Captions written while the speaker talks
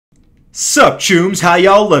Sup, chooms, how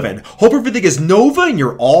y'all living? Hope everything is Nova and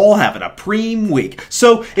you're all having a preem week.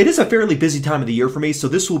 So, it is a fairly busy time of the year for me, so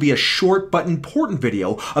this will be a short but important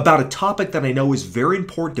video about a topic that I know is very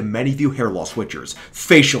important to many of you hair loss witchers: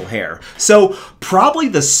 facial hair. So, probably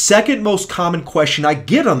the second most common question I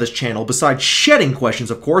get on this channel, besides shedding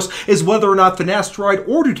questions of course, is whether or not finasteride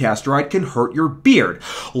or dutasteride can hurt your beard.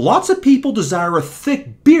 Lots of people desire a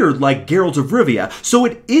thick beard like Geralt of Rivia, so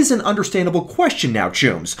it is an understandable question now,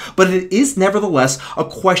 chooms. But it is nevertheless a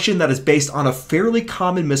question that is based on a fairly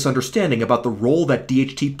common misunderstanding about the role that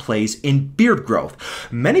DHT plays in beard growth.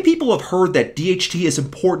 Many people have heard that DHT is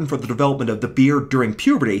important for the development of the beard during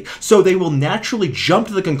puberty, so they will naturally jump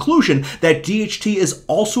to the conclusion that DHT is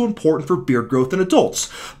also important for beard growth in adults.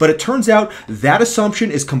 But it turns out that assumption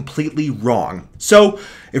is completely wrong. So,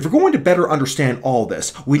 if we're going to better understand all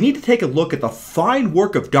this, we need to take a look at the fine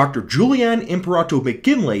work of Dr. Julianne Imperato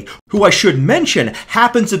McGinley, who I should mention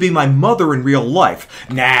happens to be my mother in real life.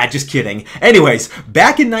 Nah, just kidding. Anyways,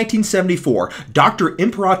 back in 1974, Dr.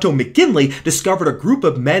 Imperato McGinley discovered a group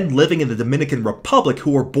of men living in the Dominican Republic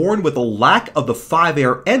who were born with a lack of the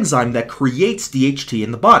 5-AIR enzyme that creates DHT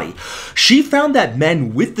in the body. She found that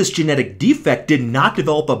men with this genetic defect did not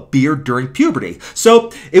develop a beard during puberty,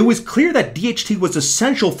 so it was clear that DHT was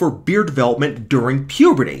essential for beard development during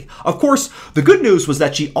puberty. Of course, the good news was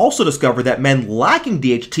that she also discovered that men lacking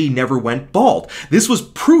DHT never went bald. This was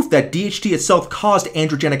proof that DHT itself caused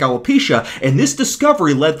androgenic alopecia, and this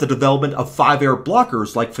discovery led to the development of 5-AIR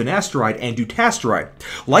blockers like finasteride and dutasteride.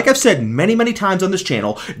 Like I've said many times on this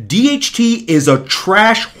channel, DHT is a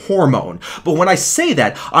trash hormone. But when I say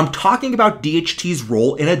that, I'm talking about DHT's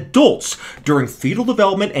role in adults. During fetal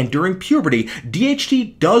development and during puberty,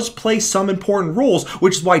 DHT does play some important roles,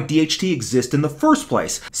 which is why DHT exists in the first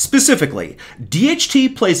place. Specifically,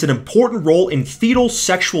 DHT plays an important role in fetal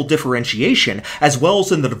sexual differentiation, as well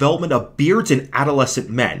as in the development of beards in adolescent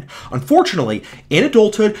men. Unfortunately, in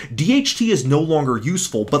adulthood, DHT is no longer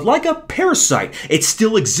useful, but like a parasite, it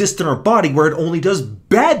still exists in our body where it only does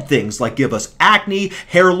bad things like give us acne,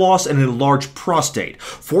 hair loss, and an enlarged prostate.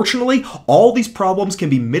 Fortunately, all these problems can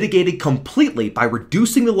be mitigated completely by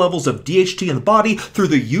reducing the levels of DHT in the body through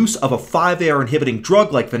the use of a 5-AIR inhibiting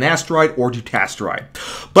drug like finasteride or dutasteride.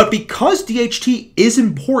 But because DHT is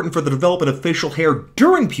important for the development of facial hair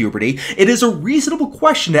during puberty, it is a reasonable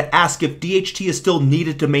question to ask if DHT is still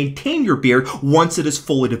needed to maintain your beard once it is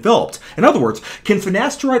fully developed. In other words, can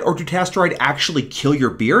finasteride or dutasteride actually kill your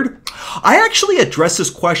beard? I actually addressed this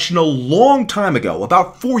question a long time ago,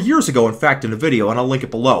 about 4 years ago in fact, in a video, and I'll link it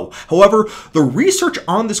below. However, the research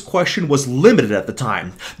on this question was limited at the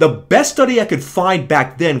time. The best study I could find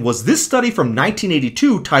back then was this study from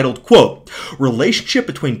 1982 titled, quote, "Relationship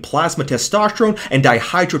between plasma testosterone and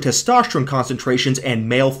dihydrotestosterone concentrations and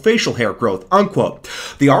male facial hair growth," unquote.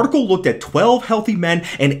 The article looked at 12 healthy men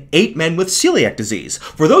and 8 men with celiac disease.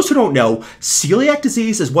 For those who don't know, celiac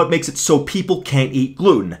disease is what makes it so people can't eat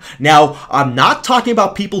gluten. Now, I'm not talking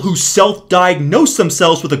about people who self-diagnose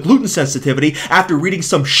themselves with a gluten sensitivity after reading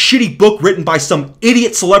some shitty book written by some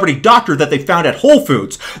idiot celebrity doctor that they found at Whole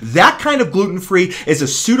Foods. That kind of gluten-free is a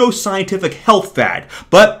pseudoscientific health fad.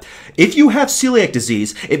 But if you have celiac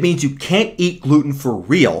disease, it means you can't eat gluten for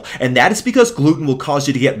real, and that is because gluten will cause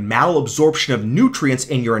you to get malabsorption of nutrients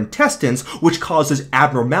in your intestines, which causes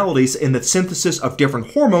abnormalities in the synthesis of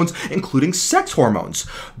different hormones, including sex hormones.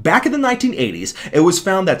 Back in the 1980s, it was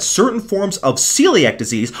found that certain forms of celiac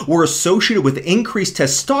disease were associated with increased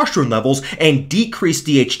testosterone levels and decreased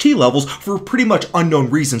DHT levels for pretty much unknown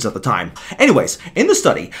reasons at the time. Anyways, in the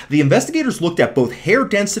study, the investigators looked at both hair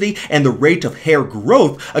density and the rate of hair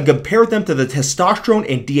growth and compared them to the testosterone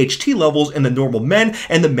and DHT levels in the normal men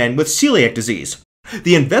and the men with celiac disease.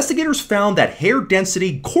 The investigators found that hair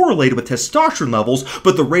density correlated with testosterone levels,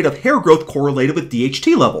 but the rate of hair growth correlated with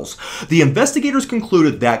DHT levels. The investigators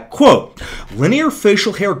concluded that, quote, "Linear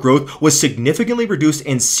facial hair growth was significantly reduced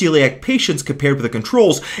in celiac patients compared with the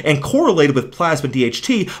controls and correlated with plasma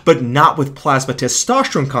DHT, but not with plasma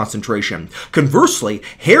testosterone concentration. Conversely,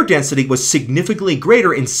 hair density was significantly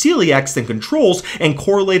greater in celiacs than controls and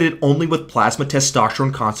correlated only with plasma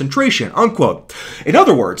testosterone concentration," unquote. In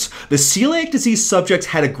other words, the celiac disease subjects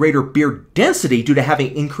had a greater beard density due to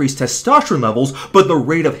having increased testosterone levels, but the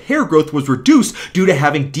rate of hair growth was reduced due to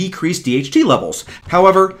having decreased DHT levels.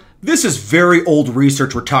 However, This is very old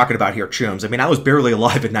research we're talking about here, chums. I mean, I was barely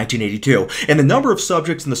alive in 1982, and the number of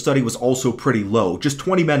subjects in the study was also pretty low, just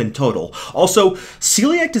 20 men in total. Also,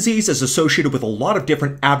 celiac disease is associated with a lot of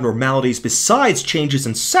different abnormalities besides changes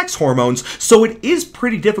in sex hormones, so it is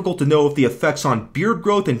pretty difficult to know if the effects on beard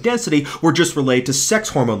growth and density were just related to sex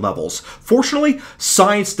hormone levels. Fortunately,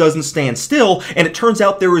 science doesn't stand still, and it turns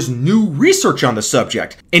out there is new research on the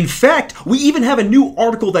subject. In fact, we even have a new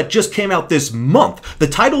article that just came out this month. The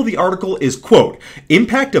title of the article is, quote,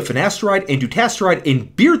 Impact of Finasteride and Dutasteride in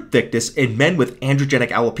Beard Thickness in Men with Androgenetic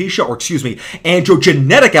Alopecia,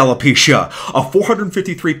 Androgenetic Alopecia, a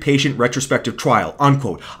 453 patient retrospective trial,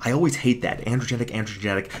 unquote. I always hate that.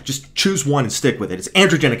 Androgenetic. Just choose one and stick with it. It's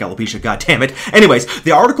androgenic alopecia, goddammit. Anyways,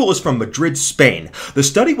 the article is from Madrid, Spain. The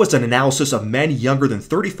study was an analysis of men younger than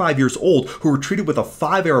 35 years old who were treated with a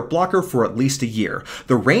 5-AR blocker for at least a year.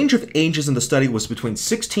 The range of ages in the study was between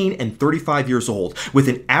 16 and 35 years old, with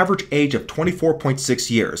an average age of 24.6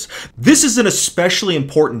 years. This is an especially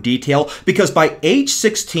important detail because by age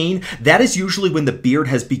 16, that is usually when the beard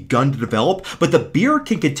has begun to develop, but the beard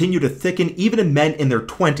can continue to thicken even in men in their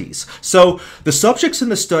 20s. So the subjects in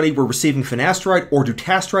the study were receiving finasteride or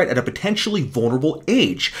dutasteride at a potentially vulnerable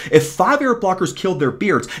age. If 5-AR blockers killed their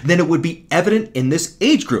beards, then it would be evident in this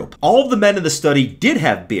age group. All of the men in the study did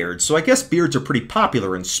have beards, so I guess beards are pretty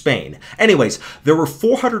popular in Spain. Anyways, there were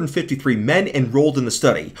 453 men enrolled in the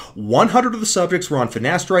study. 100 of the subjects were on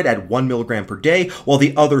finasteride at 1 milligram per day, while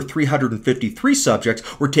the other 353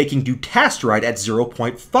 subjects were taking dutasteride at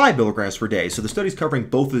 0.5 milligrams per day. So the study's covering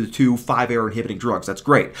both of the two 5-AR inhibiting drugs. That's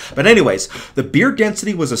great. But anyways, the beard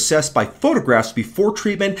density was assessed by photographs before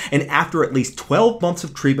treatment and after at least 12 months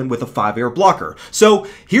of treatment with a 5-AR blocker. So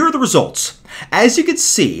here are the results. As you can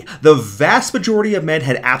see, the vast majority of men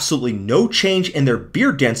had absolutely no change in their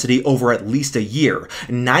beard density over at least a year.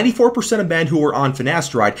 94% of men who were on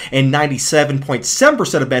finasteride and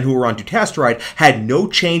 97.7% of men who were on dutasteride had no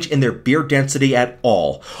change in their beard density at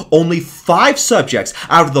all. Only 5 subjects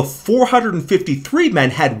out of the 453 men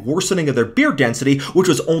had worsening of their beard density, which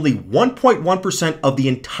was only 1.1% of the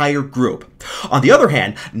entire group. On the other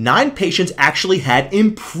hand, 9 patients actually had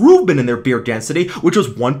improvement in their beard density, which was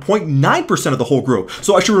 1.9% of the whole group.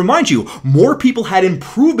 So I should remind you, more people had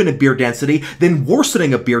improvement in beard density than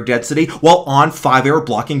worsening of beard density while on 5-AR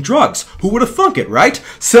blocking drugs. Who would have thunk it, right?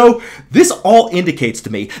 So this all indicates to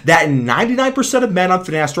me that in 99% of men on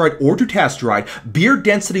finasteride or dutasteride, beard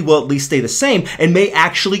density will at least stay the same and may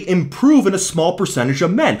actually improve in a small percentage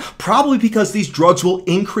of men, probably because these drugs will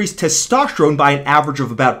increase testosterone by an average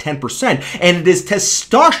of about 10%, and it is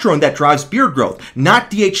testosterone that drives beard growth, not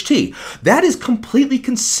DHT. That is completely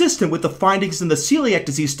consistent with the findings in the celiac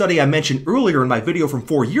disease study I mentioned earlier in my video from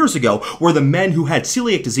 4 years ago, where the men who had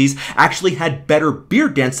celiac disease actually had better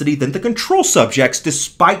beard density than the control subjects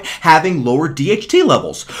despite having lower DHT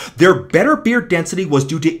levels. Their better beard density was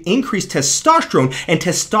due to increased testosterone, and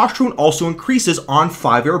testosterone also increases on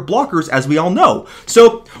 5-AR blockers, as we all know.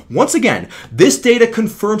 So once again, this data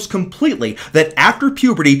confirms completely that after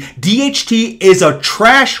puberty, DHT is a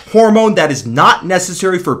trash hormone that is not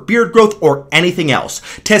necessary for beard growth or anything else.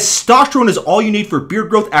 Testosterone is all you need for beard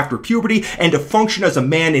growth after puberty and to function as a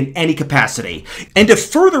man in any capacity. And to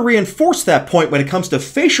further reinforce that point when it comes to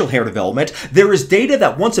facial hair development, there is data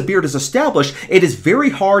that once a beard is established, it is very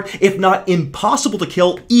hard, if not impossible, to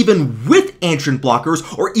kill even with androgen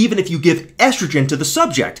blockers or even if you give estrogen to the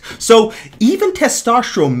subject. So even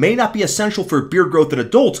testosterone may not be essential for beard growth in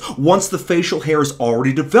adults once the facial hair is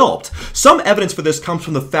already developed. Some evidence for this comes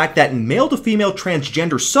from the fact that in male to female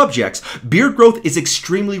transgender subjects, beard growth is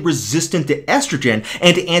extremely resistant to estrogen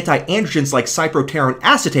and to anti-androgens like cyproterone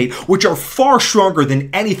acetate, which are far stronger than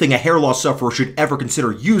anything a hair loss sufferer should ever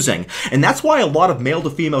consider using. And that's why a lot of male to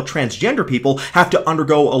female transgender people have to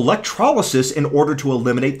undergo electrolysis in order to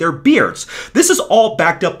eliminate their beards. This is all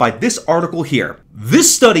backed up by this article here.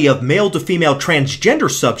 This study of male to female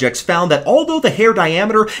transgender subjects found that although the hair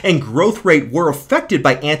diameter and growth rate were affected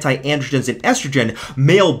by anti-androgens and estrogen,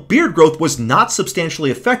 male beard growth was not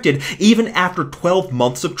substantially affected even after 12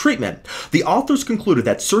 months of treatment. The authors concluded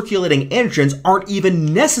that circulating androgens aren't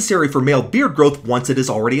even necessary for male beard growth once it is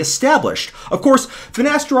already established. Of course,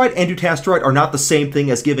 finasteride and dutasteride are not the same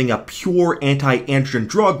thing as giving a pure anti-androgen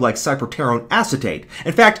drug like cyproterone acetate.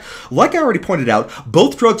 In fact, like I already pointed out,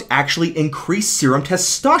 both drugs actually increase serum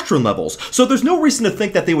testosterone levels. So there's no reason to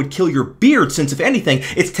think that they would kill your beard, since if anything,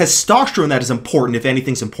 it's testosterone that is important, if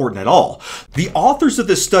anything's important at all. The authors of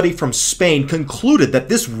this study from Spain concluded that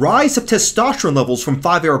this rise of testosterone levels from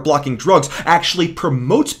 5-AR blocking drugs actually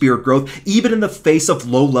promotes beard growth even in the face of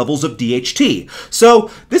low levels of DHT. So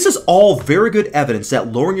this is all very good evidence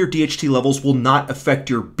that lowering your DHT levels will not affect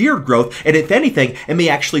your beard growth, and if anything, it may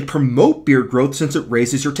actually promote beard growth since it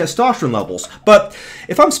raises your testosterone levels. But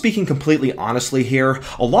if I'm speaking completely honestly here,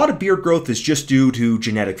 a lot of beard growth is just due to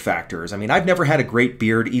genetic factors. I mean, I've never had a great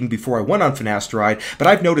beard even before I went on finasteride, but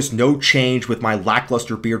I've noticed no change with my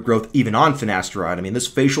lackluster beard growth even on finasteride. I mean, this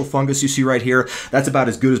facial fungus you see right here, that's about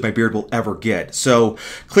as good as my beard will ever get. So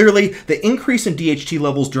clearly, the increase in DHT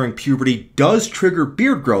levels during puberty does trigger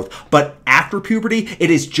beard growth, but after puberty, it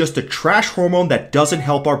is just a trash hormone that doesn't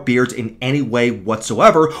help our beards in any way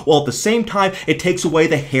whatsoever, while at the same time, it takes away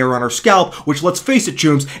the hair on our scalp, which, let's face it,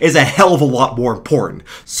 Chooms, is a hell of a lot more important.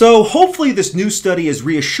 So hopefully this new study is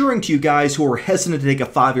reassuring to you guys who are hesitant to take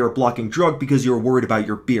a 5-AR blocking drug because you're worried about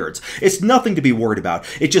your beards. It's nothing to be worried about.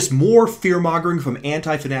 It's just more fear-mongering from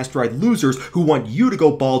anti-finasteride losers who want you to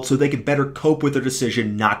go bald so they can better cope with their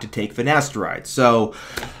decision not to take finasteride. So,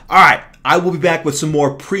 alright, I will be back with some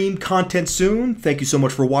more preem content soon. Thank you so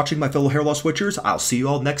much for watching, my fellow hair loss switchers. I'll see you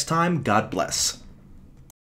all next time. God bless.